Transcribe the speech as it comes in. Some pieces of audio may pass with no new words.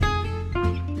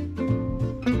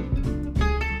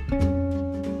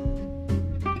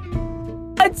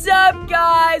What's up,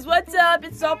 guys? What's up?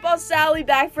 It's Softball Sally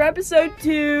back for episode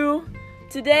 2.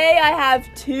 Today I have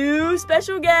 2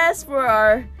 special guests for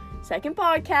our second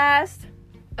podcast.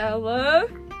 Ella,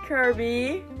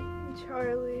 Kirby,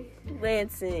 Charlie,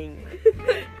 Lansing.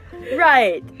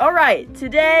 Right. All right.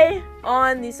 Today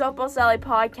on the Softball Sally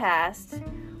podcast,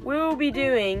 we will be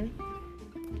doing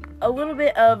a little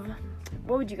bit of,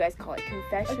 what would you guys call it?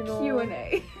 Confessional? a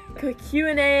Q&A.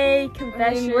 Q&A,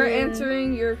 confession. We're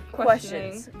answering your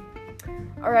questions.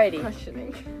 Alrighty.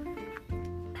 Questioning.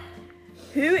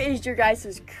 Who is your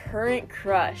guys' current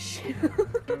crush?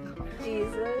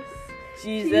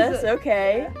 Jesus,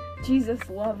 okay. Jesus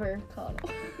lover, Connell.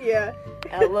 Yeah.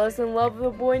 Ella's in love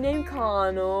with a boy named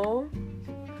Connell.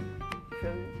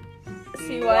 From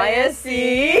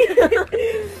CYSC.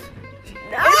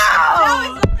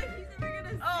 No!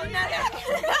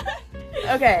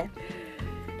 Okay.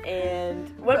 And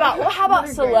how about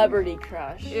celebrity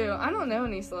crush? Ew, I don't know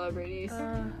any celebrities.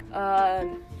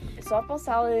 Softball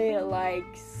Sally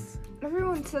likes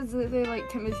Everyone says that they like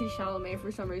Timothée Chalamet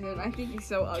for some reason. I think he's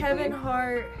so ugly. Kevin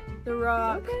Hart, The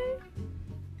Rock,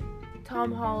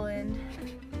 Tom Holland.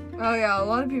 Oh yeah, a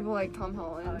lot of people like Tom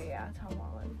Holland. Oh yeah, Tom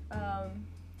Holland.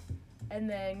 And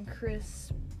then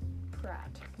Chris Pratt.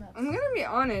 I'm gonna be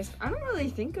honest, I don't really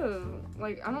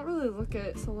look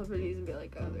at celebrities and be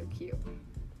like, oh, they're cute.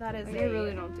 That is I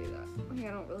really don't do that. I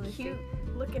don't really cute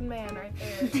looking man right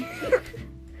there.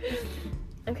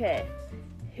 Okay.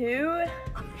 Who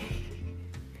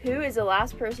is the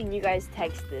last person you guys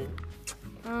texted?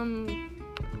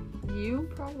 You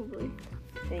probably.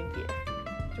 Thank you.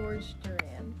 George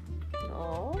Duran.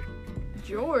 Oh.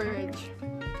 George.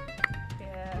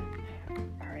 Yeah.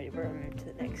 Alright, we're moving to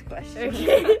the next question.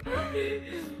 Okay.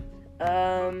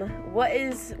 What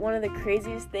is one of the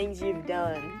craziest things you've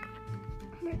done?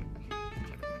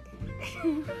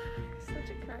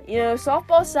 You know,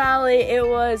 Softball Sally, it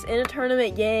was in a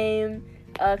tournament game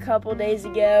a couple days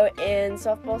ago, and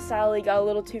Softball Sally got a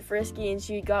little too frisky, and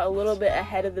she got a little bit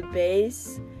ahead of the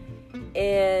base,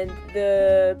 and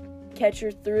the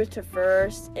catcher threw it to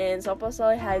first, and Softball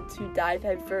Sally had to dive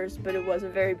head first, but it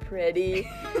wasn't very pretty,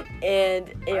 and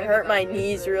it hurt my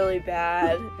knees really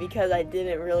bad because I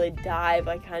didn't really dive.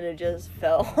 I kind of just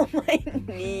fell on my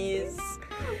knees.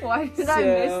 Why did I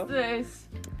miss this?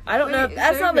 I don't know. Wait,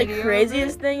 That's not the video of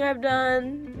craziest thing I've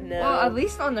done. No. Well, at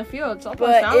least on the field, Softball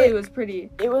But Sally was pretty.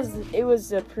 It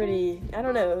was a pretty, I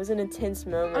don't know, it was an intense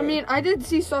moment. I mean, I did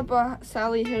see Softball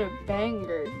Sally hit a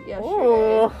banger yesterday.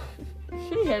 Oh.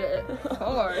 She hit it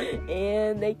hard.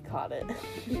 And they caught it.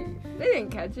 They didn't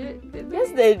catch it, did they?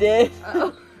 Yes, they did.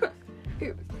 Oh.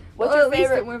 What's Well, your at least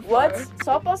favorite? it went What's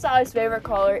far. Softball Sally's favorite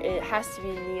color? It has to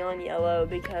be neon yellow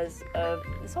because of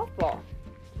the softball.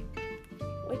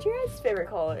 What's your guys' favorite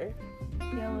color?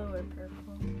 Yellow or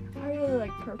purple? I really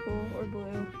like purple or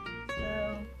blue.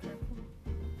 So, purple.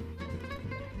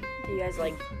 Do you guys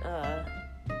like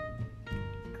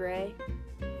gray?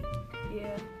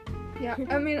 Yeah. Yeah,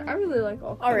 I mean, I really like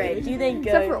all colors. All right. Do you think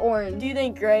Except for orange. Do you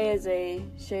think gray is a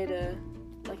shade of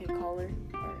like a color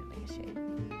or like a shade?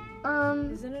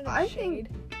 Isn't it a I shade?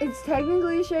 think it's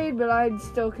technically a shade, but I'd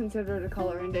still consider it a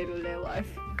color in day-to-day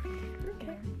life.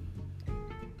 Okay.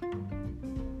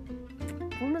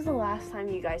 When was the last time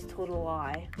you guys told a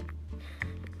lie?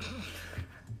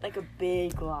 Like a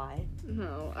big lie.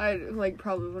 No,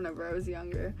 probably whenever I was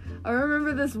younger. I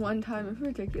remember this one time in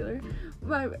particular.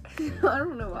 I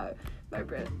don't know why. My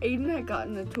brother Aiden had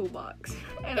gotten a toolbox.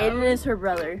 And Aiden is her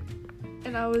brother.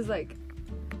 And I was like,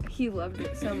 he loved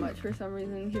it so much for some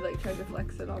reason. He tried to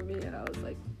flex it on me, and I was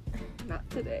like, not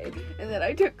today. And then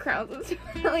I took crowns and stuff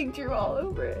and drew all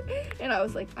over it. And I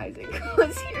was like, Isaac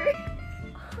was here.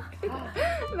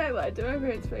 And I lied to my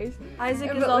parents' face.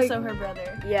 Isaac is also her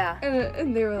brother. Yeah.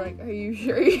 And they were like, are you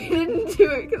sure you didn't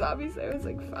do it? Because obviously I was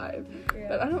 5. Yeah.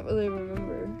 But I don't really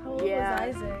remember. How old was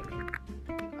Isaac?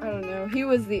 I don't know. He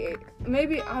was the 8.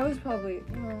 Maybe I was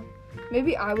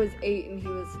 8 and he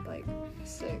was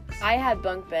 6. I had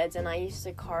bunk beds and I used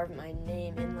to carve my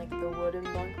name in the wooden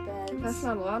bunk beds. That's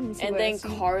not allowed in CYSC. And then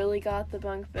Carly got the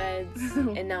bunk beds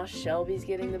and now Shelby's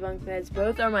getting the bunk beds.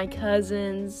 Both are my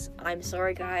cousins. I'm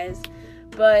sorry, guys.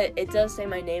 But it does say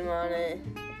my name on it.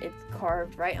 It's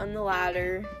carved right on the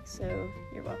ladder. So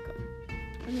you're welcome.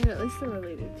 I mean, at least they're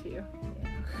related to you.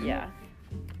 Yeah.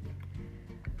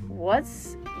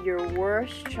 What's your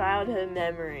worst childhood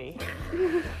memory?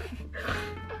 I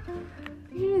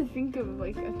need to think of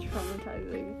a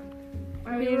traumatizing.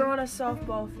 We were on a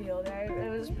softball field, right? It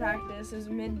was practice. It was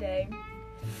midday.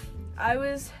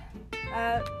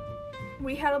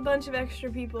 We had a bunch of extra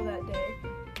people that day.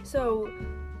 So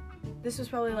this was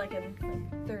probably in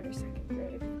 3rd or 2nd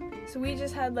grade. So we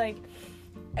just had like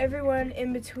everyone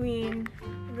in between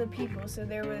the people. So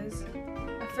there was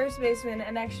a first baseman,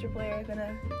 an extra player,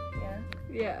 then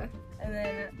Yeah. and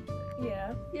then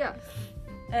Yeah.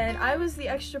 and I was the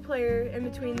extra player in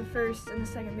between the first and the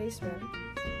second baseman.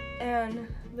 And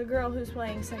the girl who's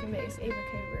playing second base, Ava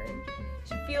Coburn,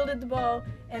 she fielded the ball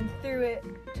and threw it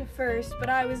to first, but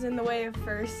I was in the way of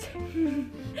first.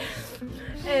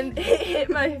 And it hit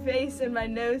my face and my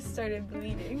nose started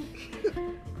bleeding.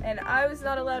 And I was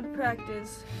not allowed to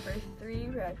practice for 3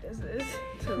 practices.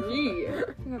 3. You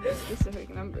have a specific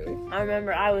number. I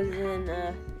remember I was in,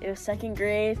 it was 2nd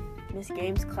grade, Miss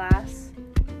Games class,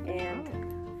 and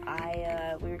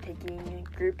we were taking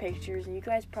group pictures, and you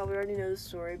guys probably already know the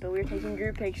story, but we were taking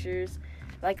group pictures,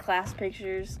 like class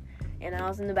pictures, and I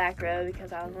was in the back row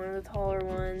because I was one of the taller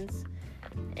ones,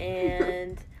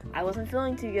 and I wasn't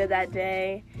feeling too good that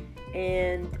day,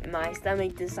 and my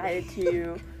stomach decided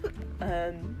to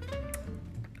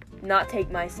not take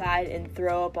my side and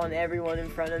throw up on everyone in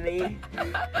front of me.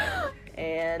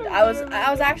 And I was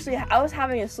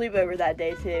having a sleepover that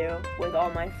day too with all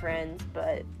my friends,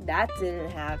 but that didn't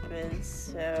happen,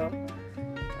 so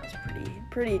that was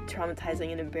pretty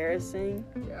traumatizing and embarrassing.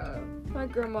 Yeah. My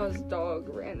grandma's dog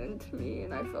ran into me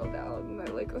and I fell down and I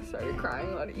started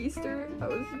crying on Easter. I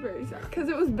was very sad because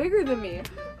it was bigger than me.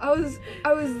 I was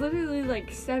literally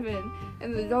 7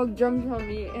 and the dog jumped on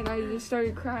me and I just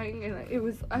started crying and I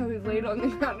was laid on the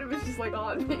ground. It was just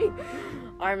on me.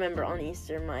 I remember on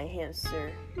Easter my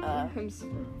hamster,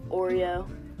 Oreo,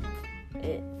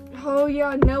 oh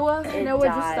yeah, Noah died.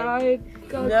 just died.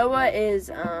 God. Noah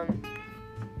is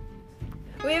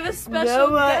We have a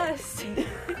special guest.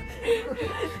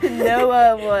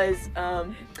 Noah was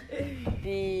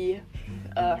the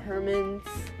Herman's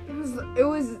It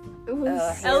was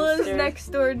Ella's hamster. next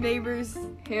door neighbor's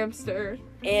hamster.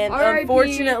 And R.I.P.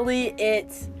 unfortunately it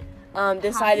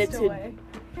decided passed to away.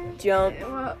 jump,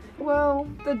 Well,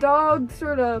 the dog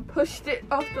sort of pushed it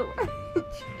off the ledge.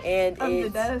 and Of the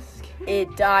desk.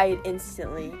 it died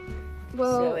instantly.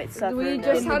 Well, So it suffered we no-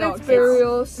 just And had the its dog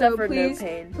burial, so suffered please, no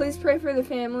pain. please pray for the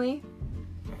family.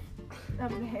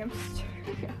 Of the hamster.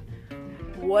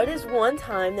 What is one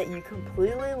time that you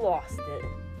completely lost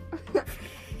it?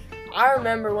 I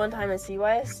remember one time at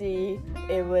CYSC,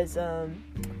 it was,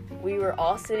 we were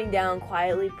all sitting down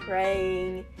quietly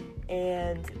praying,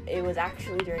 and it was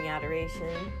actually during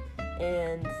adoration,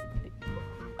 and,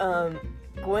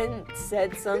 Gwen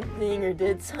said something or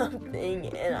did something,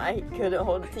 and I couldn't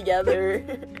hold it together.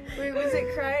 Wait, was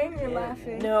it crying or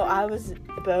laughing? No, I was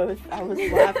both. I was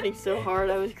laughing so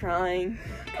hard I was crying,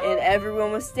 and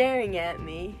everyone was staring at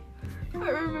me, I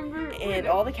remember. and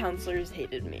all the counselors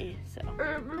hated me, so.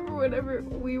 I remember whenever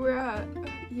you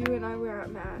and I were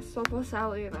at Mass, softball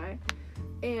Sally and I,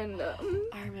 and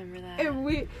I remember that.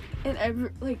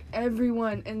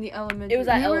 everyone in the elementary. It was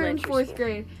at we elementary were in 4th school.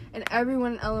 grade, and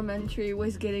everyone in elementary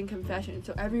was getting confession.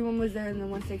 So everyone was there, and then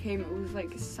once they came, it was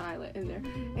silent in there.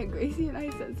 And Gracie and I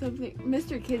said something.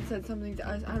 Mr. Kidd said something to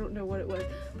us. I don't know what it was,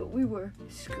 but we were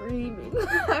screaming,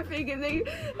 laughing, and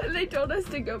they told us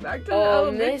to go back to the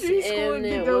elementary school and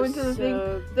to go into the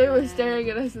thing. They were staring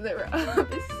at us, and they were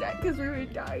upset because we were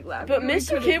dying laughing. But and we Mr.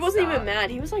 couldn't Kidd wasn't stop. even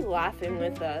mad. He was laughing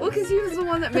with us. Well, because he was the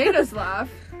one that made us laugh.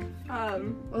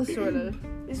 Well, sort of.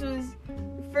 This was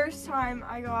the first time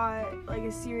I got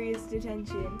a serious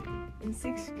detention in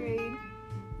 6th grade.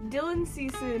 Dylan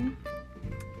Season,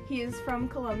 he is from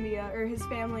Columbia, or his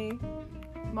family,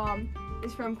 mom,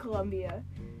 is from Columbia.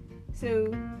 So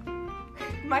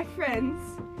my friends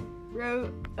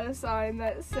wrote a sign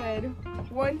that said,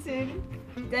 "Wanted,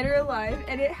 dead or alive,"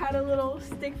 and it had a little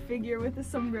stick figure with a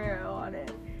sombrero on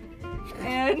it.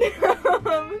 And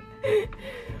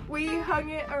we hung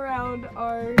it around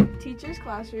our teacher's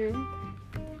classroom,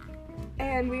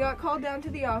 and we got called down to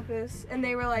the office, and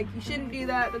they were like, "You shouldn't do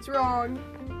that, that's wrong,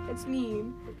 it's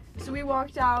mean." So we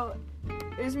walked out.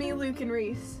 It was me, Luke, and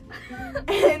Reese.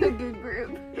 And A good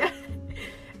group. yeah.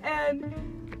 And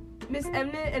Miss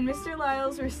Emnett and Mr.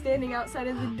 Lyles were standing outside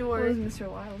of the door. It was Mr.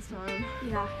 Lyle's time.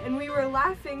 Yeah, and we were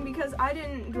laughing because I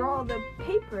didn't draw the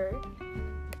paper.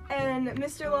 And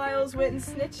Mr. Lyles went and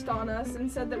snitched on us and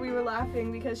said that we were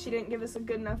laughing because she didn't give us a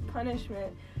good enough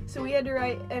punishment. So we had to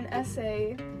write an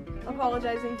essay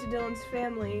apologizing to Dylan's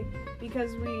family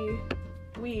because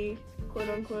we quote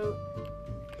unquote,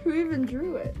 Who even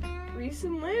drew it? Reese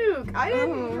and Luke. I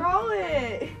didn't Oh. draw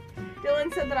it.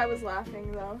 Dylan said that I was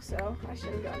laughing though, so I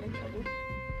should have gotten in trouble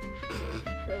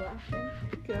for laughing.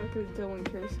 Yeah, because Dylan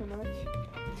cares so much.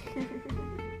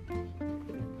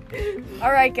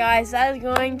 Alright guys, that is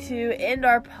going to end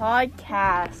our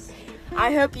podcast.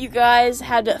 I hope you guys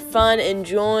had fun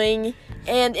enjoying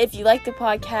And if you like the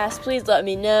podcast, please let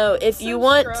me know. If you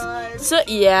want, we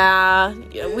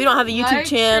don't have a YouTube Like,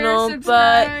 channel, share,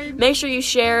 but subscribe. make sure you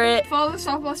share it. Follow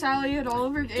Softball Sally at all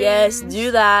of her games. Yes,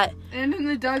 do that. And in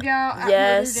the dugout at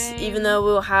Yes, Notre Dame. even though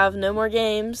we'll have no more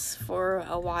games for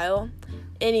a while.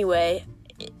 Anyway,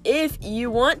 if you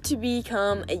want to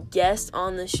become a guest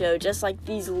on the show, just like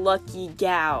these lucky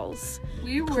gals,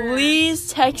 we were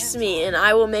please text me and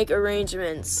I will make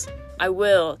arrangements. I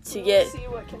will to get see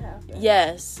what can happen.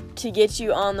 yes, to get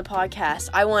you on the podcast.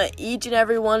 I want each and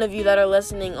every one of you that are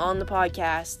listening on the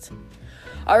podcast.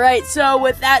 All right, so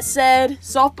with that said,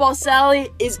 Softball Sally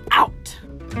is out.